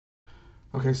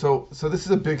Okay, so this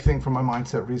is a big thing for my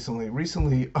mindset recently.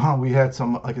 Recently, we had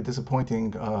some like a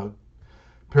disappointing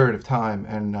period of time,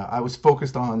 and I was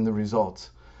focused on the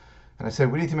results. And I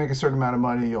said we need to make a certain amount of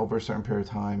money over a certain period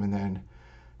of time, and then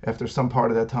after some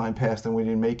part of that time passed and we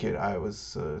didn't make it, I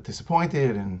was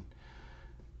disappointed. And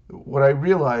what I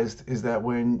realized is that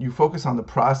when you focus on the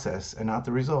process and not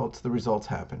the results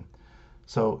happen.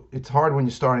 So it's hard when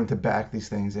you're starting to back these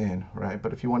things in, right?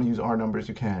 But if you want to use our numbers,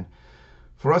 you can.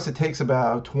 For us, it takes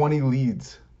about 20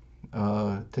 leads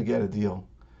to get a deal.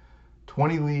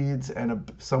 20 leads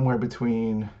and somewhere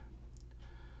between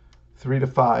 3 to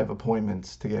 5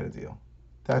 appointments to get a deal.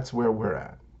 That's where we're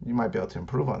at. You might be able to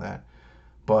improve on that.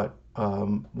 But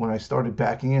when I started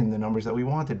backing in the numbers that we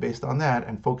wanted based on that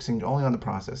and focusing only on the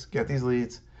process, get these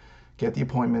leads, get the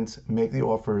appointments, make the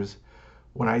offers,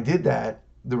 when I did that,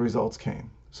 the results came.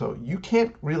 So you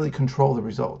can't really control the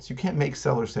results. You can't make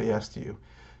sellers say yes to you.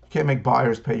 You can't make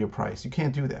buyers pay your price. You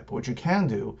can't do that. But what you can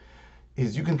do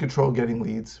is you can control getting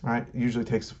leads, right? It usually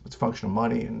takes its function of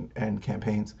money and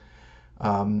campaigns.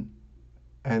 Um,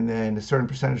 and then a certain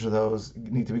percentage of those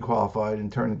need to be qualified and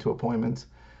turned into appointments.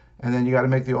 And then you got to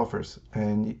make the offers.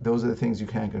 And those are the things you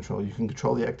can control. You can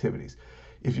control the activities.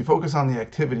 If you focus on the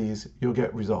activities, you'll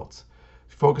get results.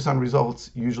 If you focus on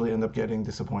results, you usually end up getting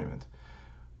disappointment.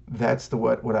 That's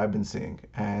what I've been seeing.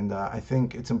 And I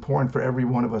think it's important for every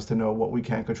one of us to know what we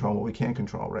can control and what we can't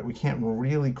control, right? We can't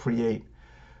really create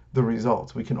the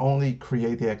results. We can only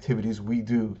create the activities we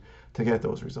do to get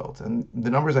those results. And the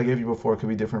numbers I gave you before could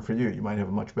be different for you. You might have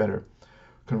a much better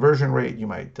conversion rate. You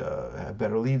might have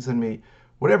better leads than me.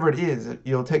 Whatever it is,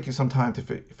 it'll take you some time to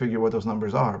figure what those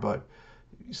numbers are. But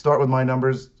start with my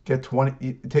numbers, get 20,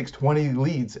 it takes 20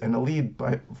 leads, and a lead,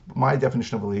 by my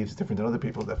definition of a lead, is different than other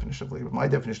people's definition of a lead. But my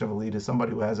definition of a lead is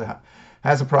somebody who has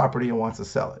a property and wants to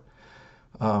sell it.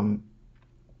 Um,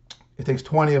 it takes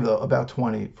 20 of the about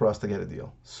 20 for us to get a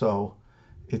deal. So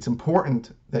it's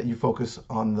important that you focus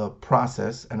on the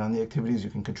process and on the activities you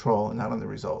can control and not on the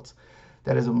results.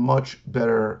 That is a much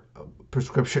better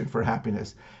prescription for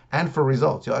happiness and for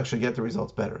results. You'll actually get the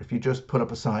results better. If you just put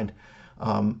up a sign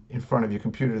in front of your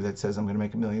computer that says, I'm going to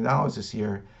make $1 million this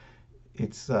year,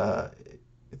 it's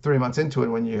 3 months into it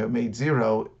when you made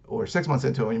zero, or 6 months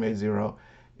into it when you made zero,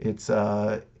 it's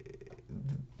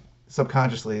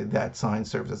subconsciously that sign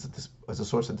serves as a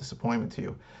source of disappointment to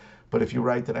you. But if you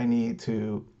write that I need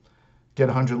to get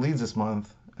 100 leads this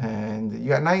month and you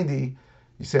got 90,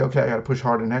 you say, okay, I got to push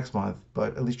harder next month,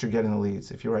 but at least you're getting the leads.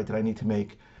 If you write that I need to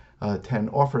make 10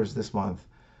 offers this month,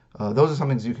 those are some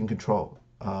things you can control.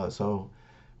 So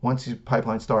once your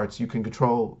pipeline starts, you can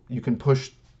control, you can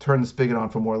turn the spigot on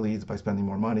for more leads by spending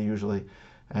more money usually,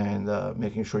 and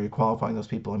making sure you're qualifying those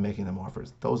people and making them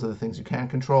offers. Those are the things you can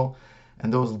control,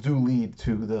 and those do lead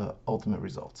to the ultimate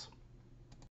results.